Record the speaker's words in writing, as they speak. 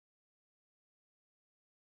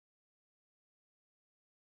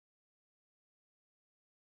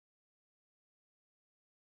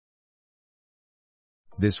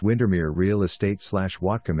This Windermere Real Estate /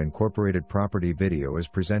 Whatcom Incorporated property video is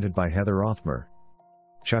presented by Othmer.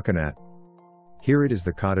 Chuckanut. Here it is,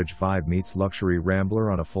 the cottage vibe meets luxury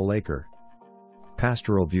rambler on a full acre.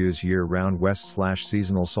 Pastoral views year-round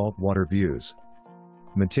west/seasonal saltwater views.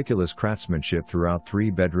 Meticulous craftsmanship throughout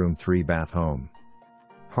 3-bedroom 3-bath home.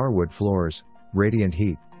 Hardwood floors, radiant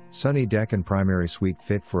heat, sunny deck and primary suite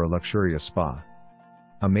fit for a luxurious spa.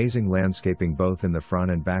 Amazing landscaping both in the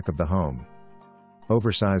front and back of the home.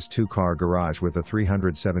 Oversized 2-car garage with a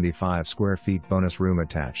 375 square feet bonus room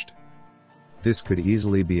attached. This could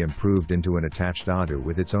easily be improved into an attached ADU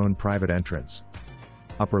with its own private entrance.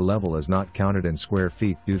 Upper level is not counted in square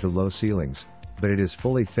feet due to low ceilings, but it is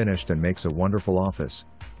fully finished and makes a wonderful office,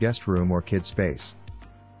 guest room or kid space.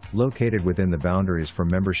 Located within the boundaries from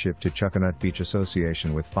membership to Chuckanut Beach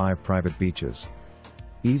Association with 5 private beaches.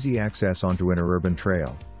 Easy access onto interurban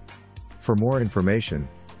trail. For more information,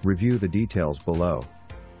 review the details below.